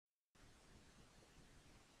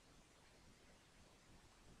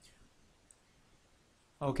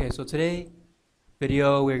Okay, so today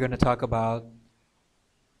video we're going to talk about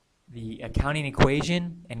the accounting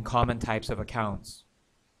equation and common types of accounts.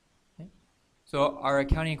 Okay? So our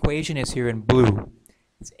accounting equation is here in blue.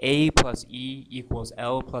 It's A plus E equals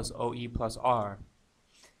L plus OE plus R.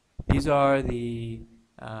 These are the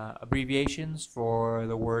abbreviations for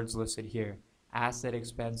the words listed here: asset,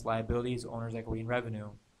 expense, liabilities, owner's equity, and revenue.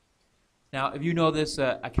 Now, if you know this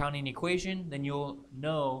accounting equation, then you'll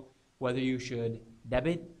know whether you should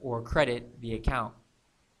debit or credit the account.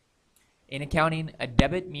 In accounting, a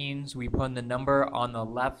debit means we put the number on the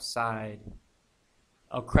left side.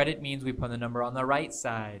 A credit means we put the number on the right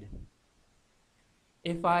side.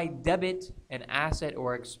 If I debit an asset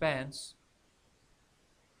or expense,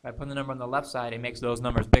 if I put the number on the left side, it makes those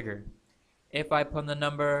numbers bigger. If I put the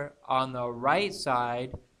number on the right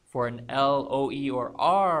side for an L, OE, or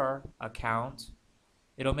R account,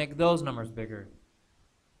 it'll make those numbers bigger.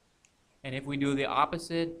 And if we do the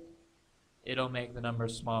opposite, it'll make the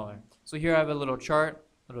numbers smaller. So here I have a little chart,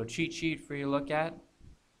 a little cheat sheet for you to look at.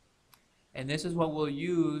 And this is what we'll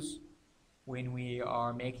use when we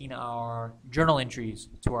are making our journal entries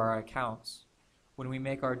to our accounts. When we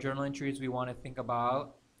make our journal entries, we want to think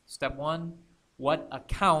about step one, what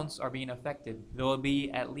accounts are being affected. There will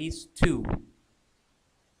be at least two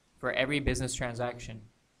for every business transaction.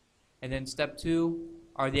 And then step two,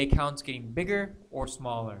 are the accounts getting bigger or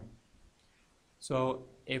smaller? So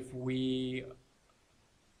if we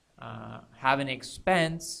have an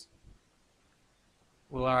expense,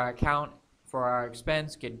 will our account for our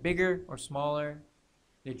expense get bigger or smaller?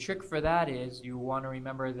 The trick for that is you want to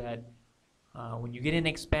remember that when you get an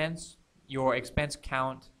expense, your expense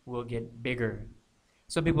count will get bigger.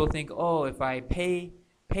 Some people think, oh, if I pay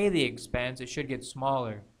the expense, it should get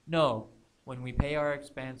smaller. No, when we pay our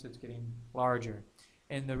expense, it's getting larger.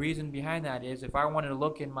 And the reason behind that is if I wanted to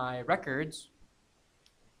look in my records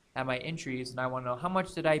at my entries and I want to know how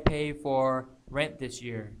much did I pay for rent this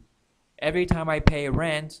year, every time I pay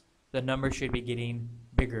rent, the number should be getting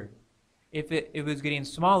bigger. If it was getting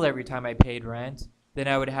smaller every time I paid rent, then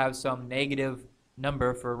I would have some negative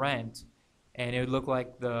number for rent, and it would look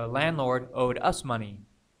like the landlord owed us money.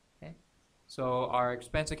 Okay? So our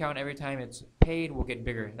expense account, every time it's paid, will get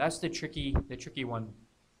bigger. That's the tricky one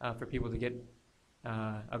for people to get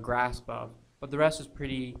a grasp of. But the rest is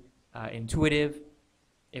pretty intuitive.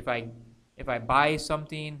 If I buy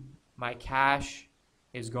something, my cash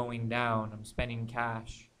is going down. I'm spending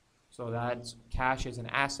cash. So that cash is an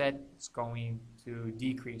asset. It's going to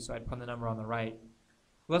decrease. So I'd put the number on the right.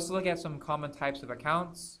 Let's look at some common types of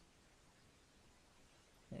accounts.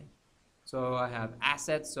 Okay. So I have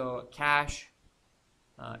assets, so cash.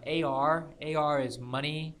 AR. AR is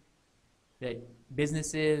money that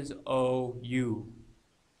businesses owe you.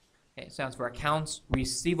 Okay, it stands for accounts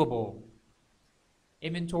receivable.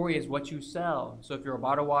 Inventory is what you sell. So if you're a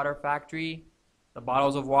bottled water factory, the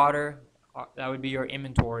bottles of water, that would be your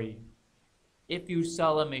inventory. If you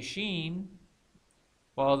sell a machine,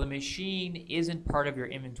 well, the machine isn't part of your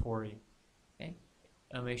inventory. Okay?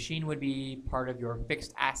 A machine would be part of your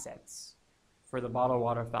fixed assets for the bottled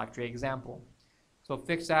water factory example. So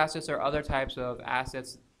fixed assets are other types of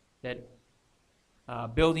assets that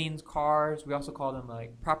buildings, cars, we also call them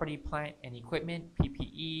like property, plant, and equipment,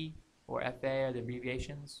 PPE, or FA are the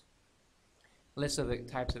abbreviations. List of the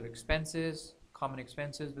types of expenses, common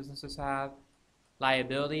expenses businesses have.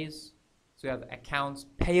 Liabilities, so we have accounts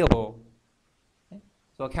payable. Okay?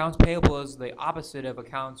 So accounts payable is the opposite of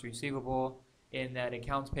accounts receivable in that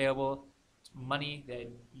accounts payable is money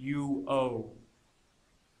that you owe.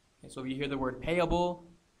 Okay, so if you hear the word payable,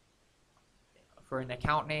 for an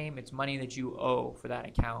account name, it's money that you owe for that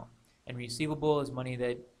account. And receivable is money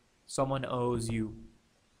that someone owes you.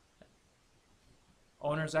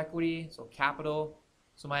 Owner's equity, so capital.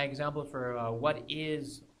 So my example for what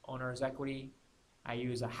is owner's equity, I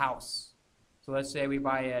use a house. So let's say we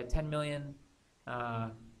buy a $10 million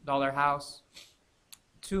house.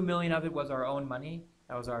 $2 million of it was our own money.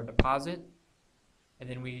 That was our deposit. And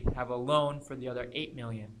then we have a loan for the other $8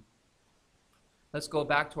 million. Let's go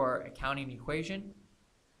back to our accounting equation.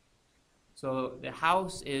 So the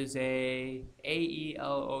house is a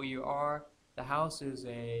A+E+L+OE+R. The house is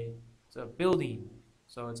it's a building,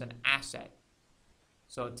 so it's an asset.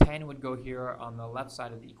 So 10 would go here on the left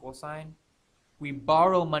side of the equal sign. We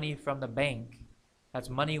borrow money from the bank. That's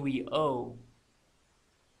money we owe.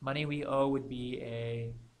 Money we owe would be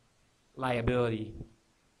a liability.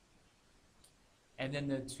 And then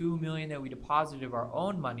the $2 million that we deposited of our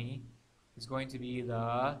own money is going to be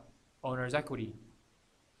the owner's equity.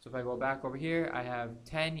 So if I go back over here, I have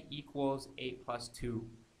 10 equals 8 plus 2.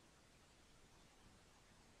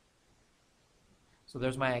 So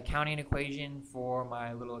there's my accounting equation for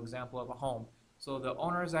my little example of a home. So the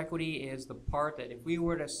owner's equity is the part that if we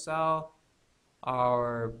were to sell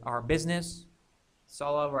our business,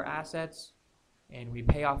 sell all of our assets, and we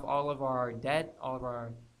pay off all of our debt, all of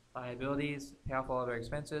our liabilities, pay off all of our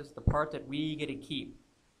expenses, the part that we get to keep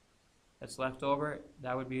that's left over,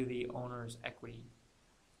 that would be the owner's equity.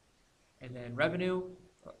 And then revenue,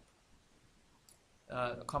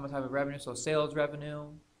 a common type of revenue, so sales revenue.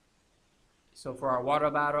 So for our water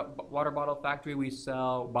bottle factory, we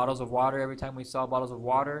sell bottles of water. Every time we sell bottles of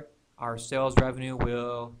water, our sales revenue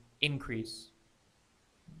will increase.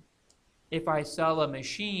 If I sell a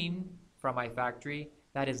machine from my factory,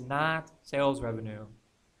 that is not sales revenue.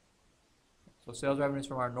 So sales revenue is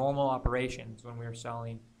from our normal operations when we are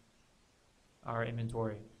selling our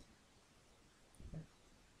inventory.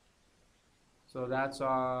 So that's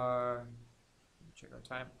our, check our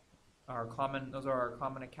time, those are our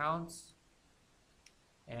common accounts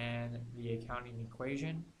and the accounting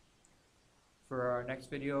equation. For our next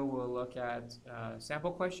video, we'll look at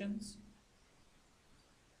sample questions.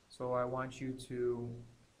 So I want you to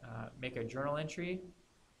make a journal entry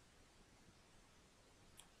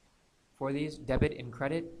for these, debit and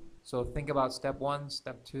credit. So think about step 1,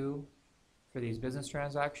 step 2 for these business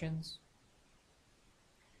transactions.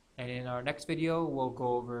 And in our next video, we'll go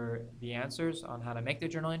over the answers on how to make the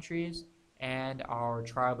journal entries and our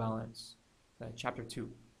trial balance, chapter 2.